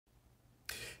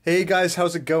Hey guys,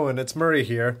 how's it going? It's Murray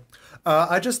here.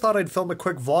 I just thought I'd film a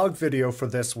quick vlog video for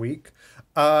this week.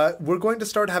 We're going to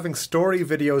start having story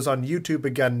videos on YouTube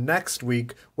again next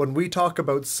week when we talk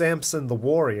about Samson the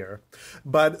warrior.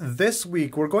 But this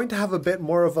week we're going to have a bit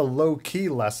more of a low-key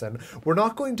lesson. We're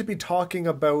not going to be talking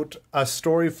about a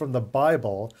story from the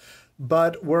Bible,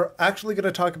 but we're actually going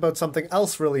to talk about something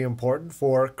else really important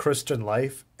for Christian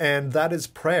life, and that is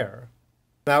prayer.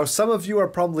 Now, some of you are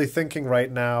probably thinking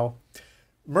right now,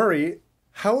 Murray,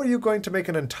 how are you going to make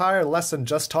an entire lesson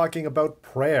just talking about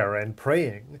prayer and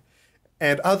praying?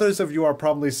 And others of you are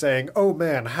probably saying, oh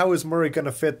man, how is Murray going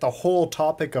to fit the whole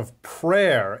topic of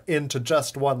prayer into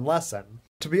just one lesson?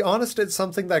 To be honest, it's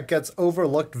something that gets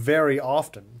overlooked very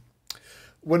often.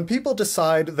 When people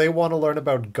decide they want to learn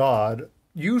about God,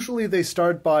 usually they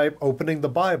start by opening the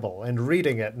Bible and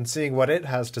reading it and seeing what it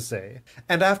has to say.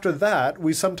 And after that,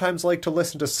 we sometimes like to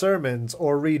listen to sermons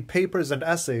or read papers and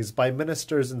essays by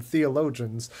ministers and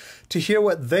theologians to hear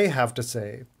what they have to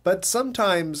say. But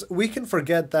sometimes we can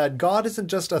forget that God isn't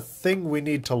just a thing we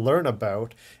need to learn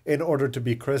about in order to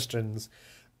be Christians.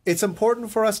 It's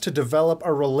important for us to develop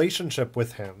a relationship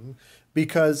with Him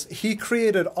because He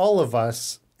created all of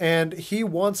us and He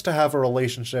wants to have a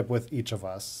relationship with each of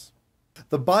us.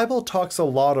 The Bible talks a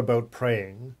lot about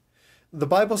praying. The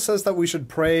Bible says that we should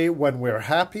pray when we're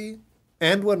happy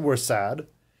and when we're sad,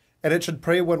 and it should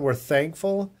pray when we're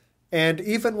thankful and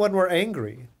even when we're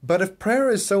angry. But if prayer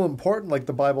is so important like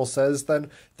the Bible says, then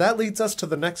that leads us to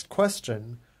the next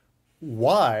question.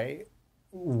 Why?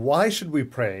 Why should we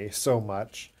pray so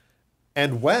much?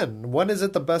 And when? When is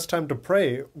it the best time to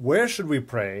pray? Where should we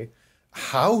pray?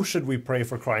 How should we pray,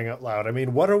 for crying out loud? I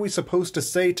mean, what are we supposed to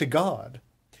say to God?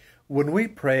 When we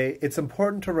pray, it's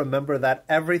important to remember that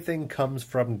everything comes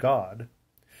from God.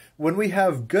 When we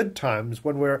have good times,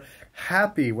 when we're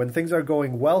happy, when things are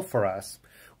going well for us,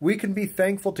 we can be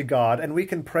thankful to God and we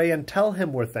can pray and tell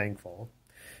Him we're thankful.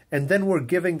 And then we're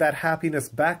giving that happiness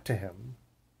back to Him.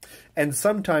 And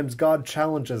sometimes God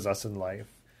challenges us in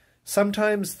life.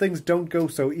 Sometimes things don't go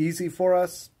so easy for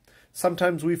us.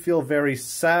 Sometimes we feel very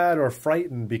sad or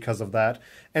frightened because of that,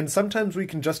 and sometimes we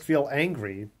can just feel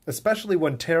angry, especially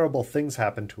when terrible things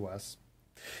happen to us.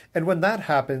 And when that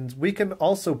happens, we can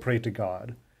also pray to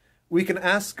God. We can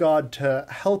ask God to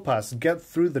help us get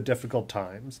through the difficult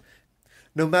times.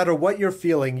 No matter what you're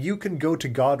feeling, you can go to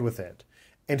God with it,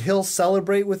 and He'll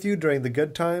celebrate with you during the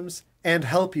good times and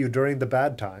help you during the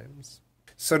bad times.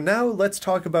 So now let's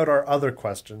talk about our other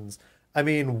questions. I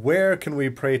mean, where can we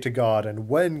pray to God and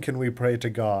when can we pray to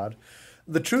God?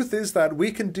 The truth is that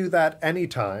we can do that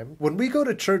anytime. When we go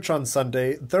to church on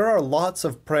Sunday, there are lots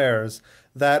of prayers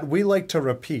that we like to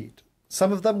repeat.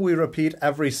 Some of them we repeat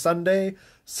every Sunday.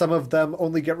 Some of them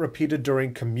only get repeated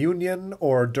during communion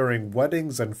or during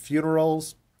weddings and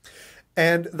funerals.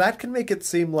 And that can make it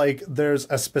seem like there's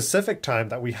a specific time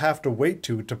that we have to wait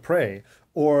to pray,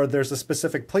 or there's a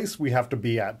specific place we have to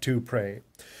be at to pray.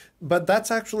 But that's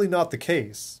actually not the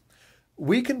case.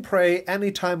 We can pray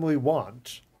anytime we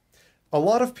want. A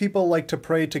lot of people like to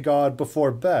pray to God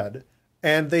before bed,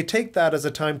 and they take that as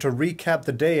a time to recap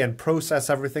the day and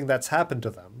process everything that's happened to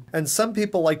them. And some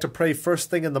people like to pray first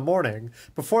thing in the morning,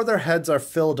 before their heads are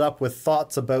filled up with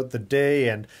thoughts about the day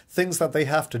and things that they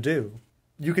have to do.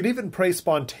 You can even pray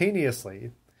spontaneously.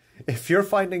 If you're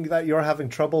finding that you're having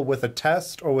trouble with a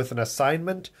test or with an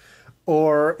assignment,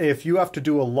 or if you have to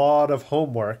do a lot of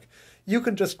homework, you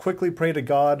can just quickly pray to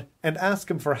God and ask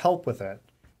Him for help with it.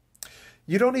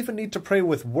 You don't even need to pray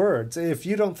with words. If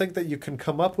you don't think that you can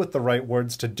come up with the right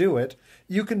words to do it,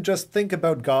 you can just think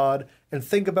about God and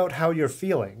think about how you're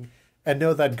feeling, and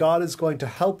know that God is going to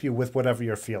help you with whatever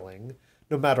you're feeling,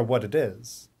 no matter what it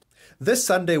is. This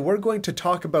Sunday, we're going to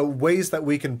talk about ways that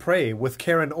we can pray with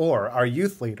Karen Orr, our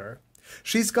youth leader.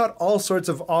 She's got all sorts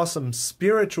of awesome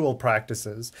spiritual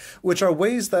practices, which are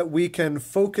ways that we can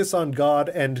focus on God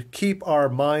and keep our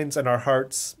minds and our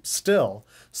hearts still,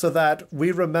 so that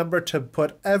we remember to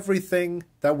put everything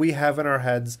that we have in our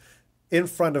heads in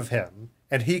front of Him,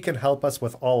 and He can help us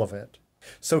with all of it.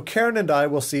 So Karen and I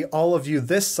will see all of you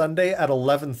this Sunday at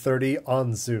 11:30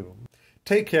 on Zoom.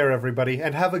 Take care, everybody,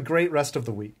 and have a great rest of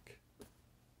the week.